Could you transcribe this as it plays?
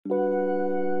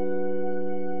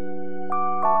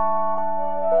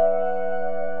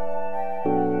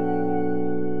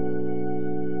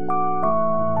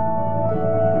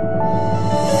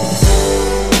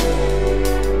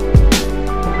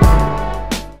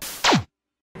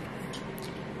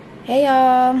Hey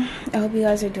y'all, I hope you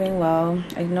guys are doing well.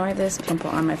 Ignore this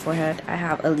pimple on my forehead. I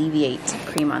have Alleviate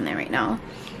cream on there right now.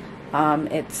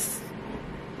 It's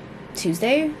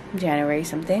Tuesday, January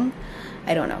something.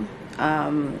 I don't know.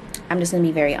 I'm just gonna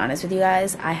be very honest with you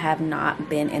guys. I have not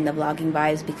been in the vlogging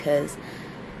vibes because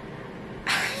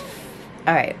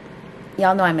alright,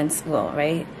 y'all know I'm in school,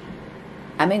 right?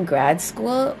 I'm in grad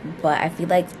school, but I feel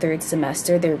like third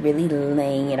semester they're really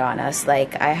laying it on us.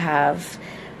 Like, I have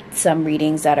some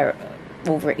readings that are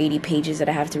over 80 pages that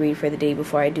I have to read for the day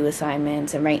before I do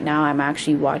assignments, and right now I'm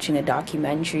actually watching a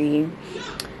documentary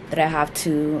that I have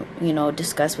to,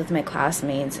 discuss with my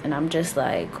classmates, and I'm just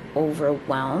like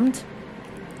overwhelmed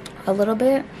a little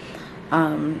bit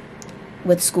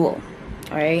with school.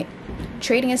 All right,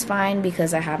 trading is fine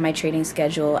because I have my trading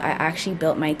schedule. I actually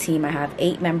built my team. I have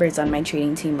 8 members on my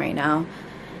trading team right now,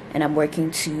 and I'm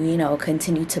working to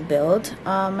continue to build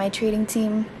my trading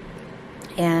team.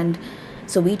 And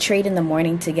so we trade in the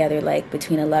morning together, like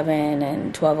between 11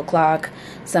 and 12 o'clock.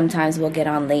 Sometimes we'll get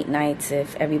on late nights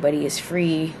if everybody is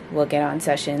free. We'll get on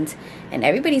sessions, and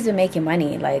everybody's been making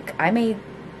money. Like, I made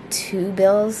 2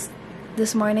 bills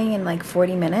this morning in like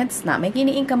 40 minutes. Not making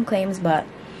any income claims, but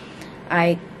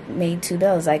I made 2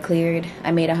 bills. I made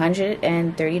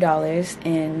 $130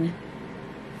 in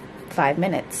 5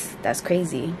 minutes. That's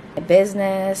crazy. The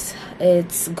business,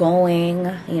 it's going,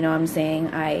 what I'm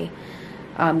saying.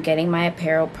 I'm getting my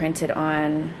apparel printed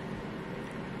on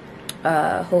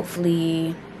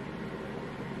hopefully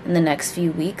in the next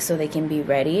few weeks so they can be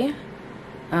ready.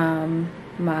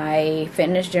 My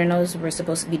fitness journals were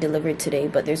supposed to be delivered today,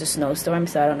 but there's a snowstorm,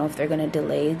 so I don't know if they're going to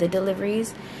delay the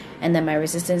deliveries. And then my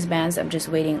resistance bands, I'm just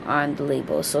waiting on the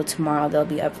labels, so tomorrow they'll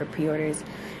be up for pre-orders.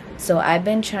 So I've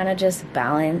been trying to just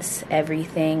balance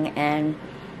everything, and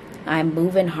I'm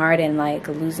moving hard and like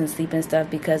losing sleep and stuff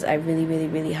because I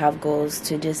really have goals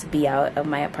to just be out of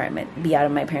my apartment, be out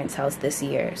of my parents' house this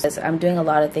year. Because I'm doing a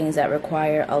lot of things that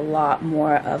require a lot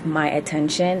more of my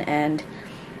attention, and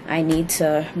I need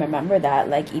to remember that.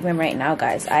 Like, even right now,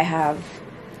 guys,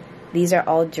 these are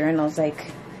all journals,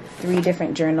 like 3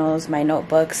 different journals, my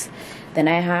notebooks. Then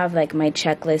I have like my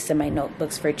checklist and my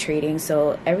notebooks for trading.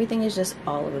 So everything is just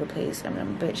all over the place. I'm a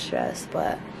bit stressed,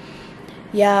 but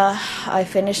yeah, I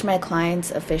finished my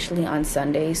clients officially on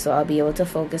Sunday, so I'll be able to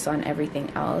focus on everything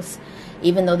else.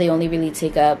 Even though they only really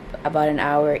take up about an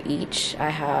hour each, I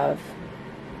have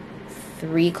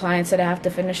 3 clients that I have to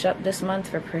finish up this month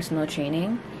for personal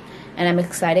training. And I'm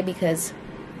excited because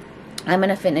I'm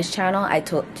in a fitness channel. I'm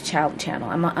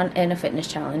in a fitness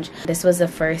challenge. This was the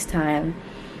first time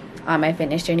on my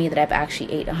fitness journey that I've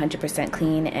actually ate 100%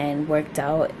 clean and worked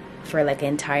out for like an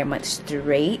entire month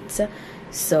straight.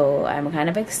 So I'm kind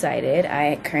of excited.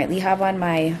 I currently have on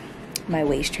my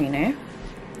waist trainer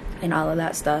and all of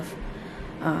that stuff.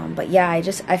 But yeah, I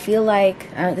feel like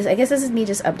I guess this is me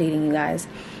just updating you guys.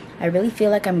 I really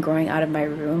feel like I'm growing out of my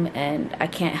room, and I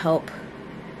can't help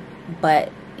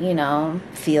but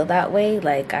feel that way.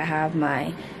 Like, I have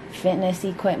my fitness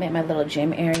equipment, my little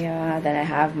gym area, then I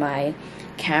have my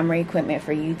camera equipment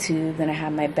for YouTube, then I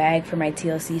have my bag for my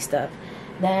TLC stuff,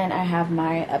 then I have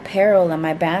my apparel and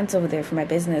my bands over there for my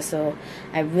business. So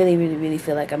I really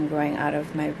feel like I'm growing out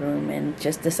of my room and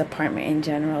just this apartment in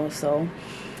general. So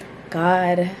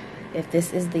God, if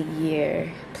this is the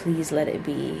year, please let it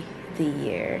be the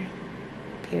year,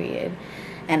 period.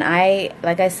 And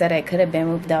like I said, I could have been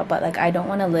moved out, but like, I don't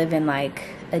want to live in like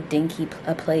a dinky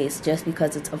place just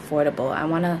because it's affordable. I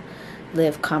want to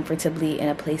live comfortably in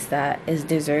a place that is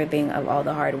deserving of all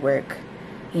the hard work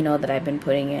that I've been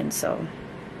putting in. So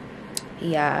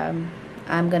yeah,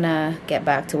 I'm gonna get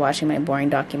back to watching my boring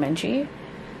documentary.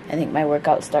 I think my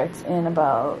workout starts in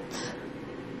about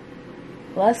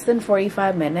less than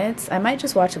 45 minutes. I might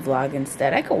just watch a vlog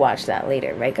instead. I could watch that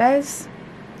later, right guys?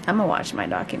 I'm gonna watch my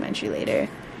documentary later.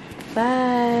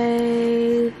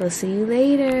 Bye. We'll see you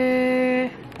later.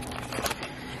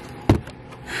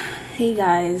 Hey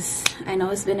guys, I know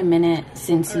it's been a minute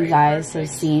since you guys have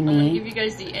seen me. I'm gonna give you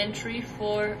guys the entry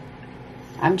for...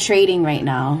 I'm trading right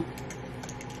now.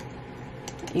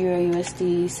 Euro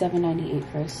USD 798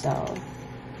 for sell.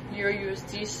 Euro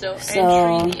USD, so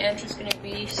entry, the entry is gonna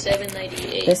be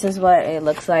 798. This is what it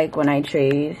looks like when I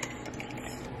trade.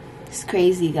 It's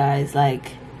crazy, guys.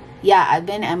 Like, yeah, I've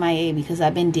been MIA because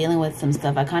I've been dealing with some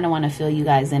stuff. I kind of want to fill you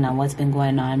guys in on what's been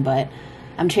going on, but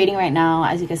I'm trading right now.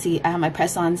 As you can see, I have my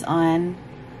press-ons on.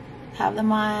 Have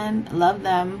them on. Love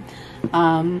them.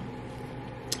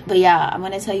 But yeah, I'm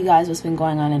going to tell you guys what's been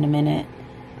going on in a minute.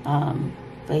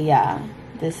 But yeah,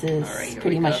 this is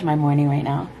pretty much my morning right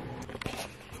now.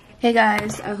 Hey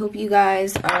guys, I hope you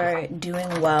guys are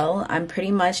doing well. I'm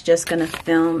pretty much just gonna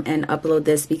film and upload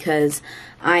this because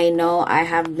I know I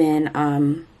have been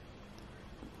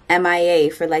MIA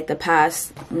for like the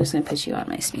past, I'm just gonna put you on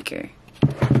my speaker.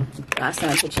 Last time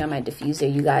I put you on my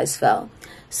diffuser, you guys fell.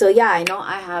 So yeah, I know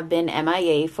I have been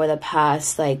MIA for the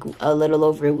past like a little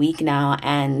over a week now,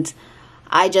 and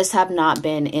I just have not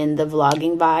been in the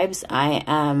vlogging vibes. I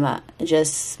am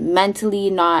just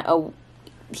mentally not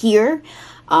here.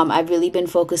 I've really been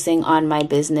focusing on my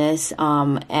business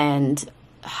and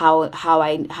how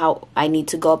I need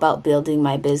to go about building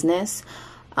my business.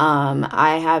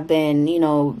 I have been, you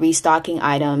know, restocking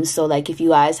items. So like if you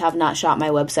guys have not shopped my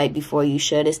website before, you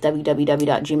should. It's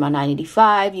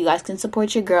www.dreamon985. You guys can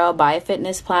support your girl, buy a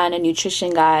fitness plan, a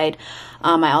nutrition guide.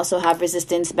 I also have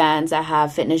resistance bands, I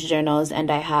have fitness journals,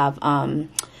 and I have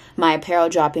my apparel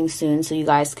dropping soon, so you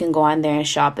guys can go on there and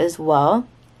shop as well.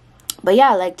 But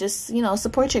yeah, like, just, you know,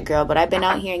 support your girl. But I've been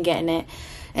out here and getting it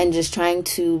and just trying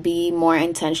to be more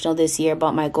intentional this year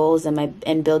about my goals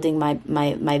and building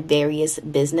my various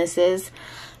businesses.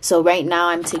 So right now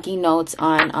I'm taking notes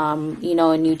on, you know,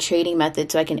 a new trading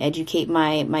method so I can educate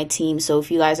my team. So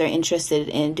if you guys are interested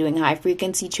in doing high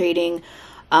frequency trading,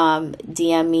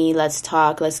 DM me, let's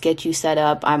talk, let's get you set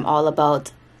up. I'm all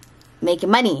about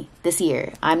making money this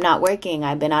year. I'm not working.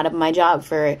 I've been out of my job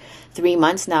for 3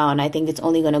 months now, and I think it's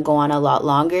only going to go on a lot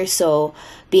longer. So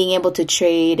being able to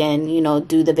trade and, you know,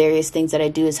 do the various things that I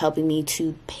do is helping me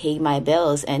to pay my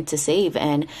bills and to save.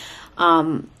 And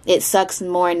it sucks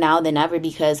more now than ever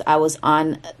because I was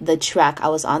on the track. I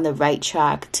was on the right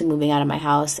track to moving out of my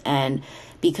house, and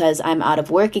because I'm out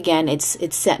of work again, it's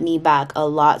set me back a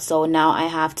lot. So now I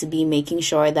have to be making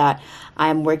sure that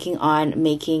I'm working on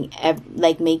making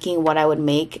what I would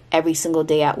make every single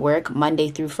day at work, Monday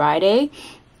through Friday,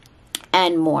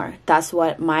 and more. That's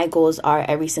what my goals are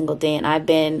every single day, and I've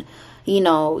been, you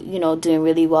know, doing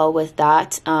really well with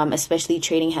that. Especially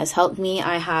trading has helped me.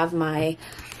 I have my,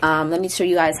 let me show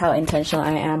you guys how intentional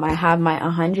I am. I have my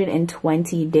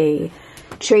 120-day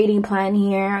trading plan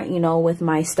here, you know, with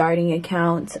my starting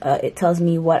account. It tells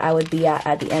me what I would be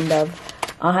at the end of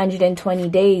 120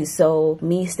 days. So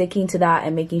me sticking to that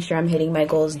and making sure I'm hitting my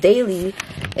goals daily,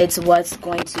 it's what's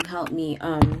going to help me,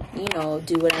 you know,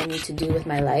 do what I need to do with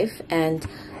my life. And,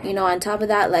 you know, on top of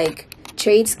that, like,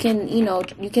 trades can, you know,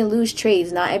 you can lose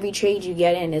trades. Not every trade you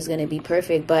get in is going to be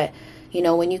perfect, but, you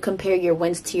know, when you compare your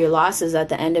wins to your losses at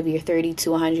the end of your 30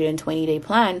 to 120 day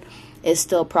plan, is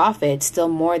still profit. It's still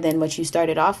more than what you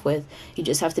started off with. You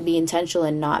just have to be intentional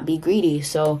and not be greedy.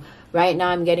 So right now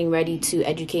I'm getting ready to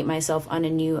educate myself on a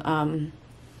new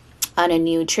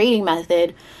trading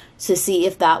method to see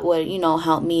if that would, you know,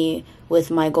 help me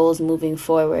with my goals moving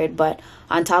forward. But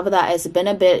on top of that, it's been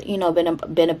a bit, you know,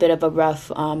 been a bit of a rough,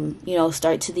 you know,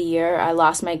 start to the year. I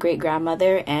lost my great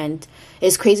grandmother, and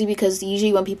it's crazy because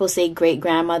usually when people say great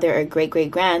grandmother or great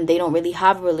great grand, they don't really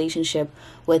have a relationship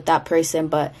with that person.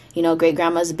 But, you know, great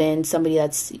grandma's been somebody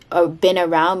that's been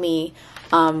around me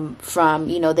from,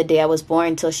 you know, the day I was born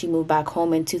until she moved back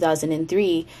home in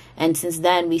 2003. And since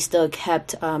then, we still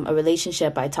kept a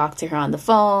relationship. I talked to her on the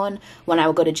phone. When I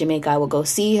would go to Jamaica, I would go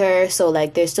see her. So,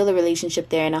 like, there's still a relationship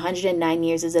there. And 109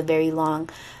 years is a very long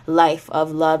life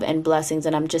of love and blessings.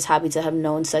 And I'm just happy to have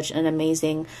known such an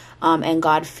amazing and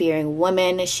God-fearing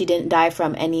woman. She didn't die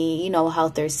from any, you know,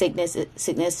 health or sickness.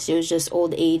 She was just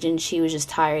old age, and she was just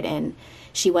tired, and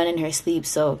she went in her sleep.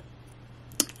 So,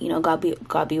 you know, God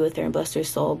be with her and bless her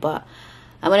soul. But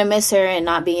I'm gonna miss her and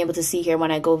not being able to see her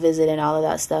when I go visit and all of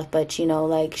that stuff. But, you know,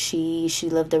 like, she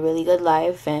lived a really good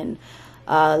life. And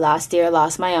last year I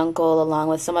lost my uncle along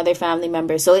with some other family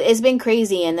members. So it's been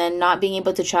crazy. And then not being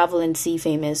able to travel and see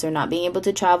famous, or not being able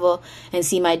to travel and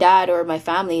see my dad or my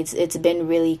family, it's been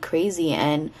really crazy.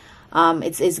 And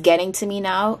it's getting to me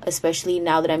now, especially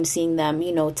now that I'm seeing them,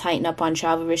 you know, tighten up on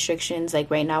travel restrictions.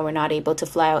 Like right now, we're not able to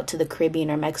fly out to the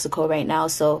Caribbean or Mexico right now.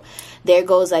 So there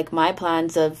goes like my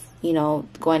plans of, you know,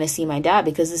 going to see my dad,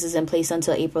 because this is in place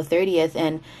until April 30th.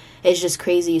 And it's just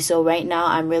crazy. So right now,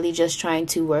 I'm really just trying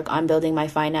to work on building my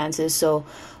finances. So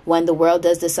when the world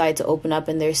does decide to open up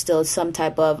and there's still some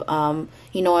type of,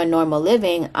 you know, a normal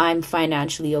living, I'm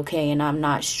financially okay, and I'm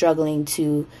not struggling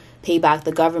to pay back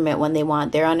the government when they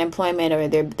want their unemployment or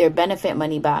their benefit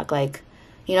money back. Like,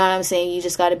 you know what I'm saying? You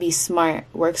just got to be smart,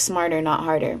 work smarter, not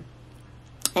harder.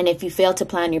 And if you fail to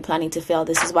plan, you're planning to fail.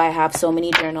 This is why I have so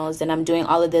many journals, and I'm doing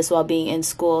all of this while being in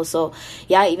school. So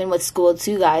yeah, even with school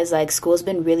too, guys, like, school's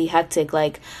been really hectic.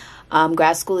 Like,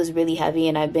 grad school is really heavy,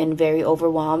 and I've been very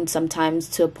overwhelmed sometimes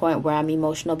to a point where I'm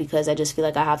emotional because I just feel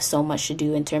like I have so much to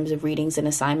do in terms of readings and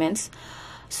assignments.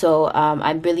 So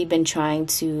I've really been trying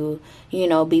to, you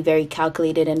know, be very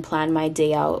calculated and plan my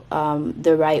day out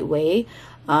the right way.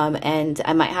 And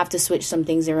I might have to switch some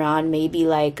things around, maybe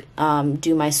like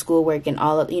do my schoolwork and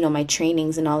all of, you know, my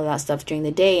trainings and all of that stuff during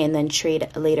the day, and then trade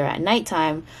later at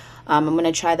nighttime. I'm going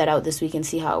to try that out this week and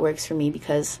see how it works for me,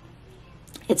 because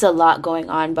it's a lot going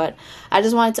on. But I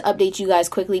just wanted to update you guys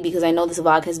quickly, because I know this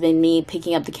vlog has been me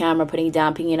picking up the camera, putting it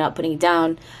down, picking it up, putting it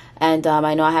down. And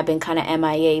I know I have been kind of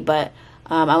MIA, but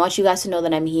I want you guys to know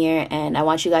that I'm here, and I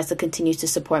want you guys to continue to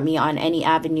support me on any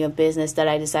avenue of business that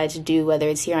I decide to do, whether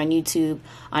it's here on YouTube,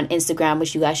 on Instagram,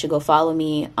 which you guys should go follow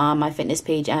me on my fitness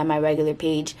page and my regular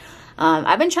page.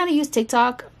 I've been trying to use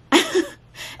TikTok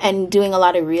and doing a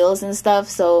lot of reels and stuff.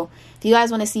 So if you guys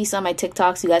want to see some of my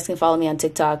TikToks, you guys can follow me on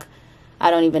TikTok. I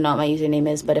don't even know what my username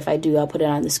is, but if I do, I'll put it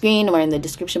on the screen or in the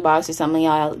description box or something.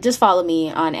 I'll just follow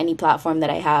me on any platform that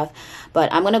I have.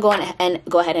 But I'm going to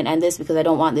go ahead and end this, because I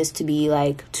don't want this to be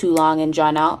like too long and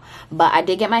drawn out. But I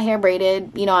did get my hair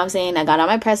braided. You know what I'm saying? I got on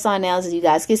my press-on nails, as you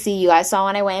guys can see. You guys saw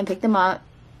when I went and picked them up.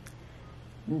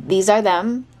 These are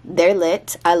them. They're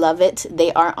lit. I love it.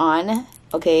 They are on.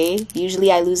 Okay.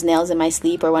 Usually I lose nails in my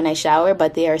sleep or when I shower,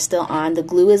 but they are still on. The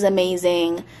glue is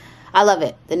amazing. I love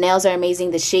it. The nails are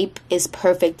amazing. The shape is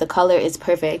perfect. The color is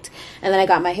perfect. And then I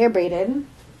got my hair braided.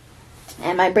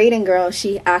 And my braiding girl,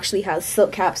 she actually has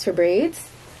silk caps for braids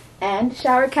and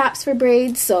shower caps for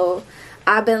braids. So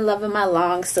I've been loving my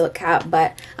long silk cap.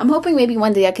 But I'm hoping maybe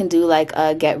one day I can do like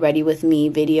a get ready with me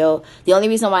video. The only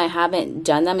reason why I haven't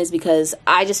done them is because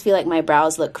I just feel like my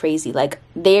brows look crazy. Like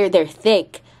they're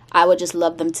thick. I would just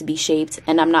love them to be shaped.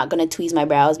 And I'm not going to tweeze my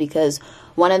brows, because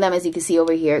one of them, as you can see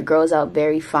over here, it grows out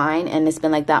very fine, and it's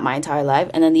been like that my entire life.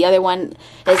 And then the other one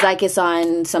is like it's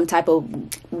on some type of,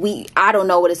 I don't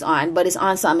know what it's on, but it's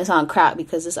on something. It's on crack,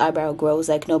 because this eyebrow grows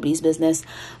like nobody's business.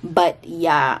 But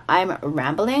yeah, I'm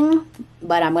rambling,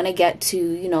 but I'm going to get to,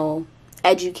 you know,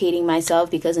 educating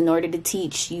myself, because in order to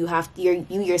teach, you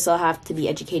yourself have to be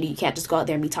educated. You can't just go out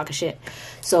there and be talking shit.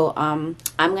 So I'm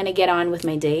going to get on with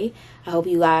my day. I hope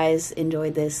you guys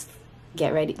enjoyed this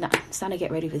get ready. No, it's not a get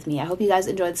ready with me. I hope you guys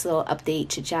enjoyed this little update,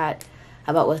 chit chat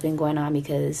about what's been going on,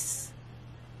 because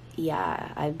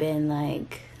yeah, I've been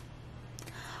like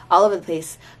all over the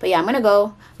place. But yeah, I'm gonna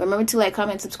go. Remember to like,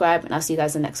 comment, subscribe, and I'll see you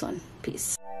guys in the next one.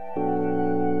 Peace.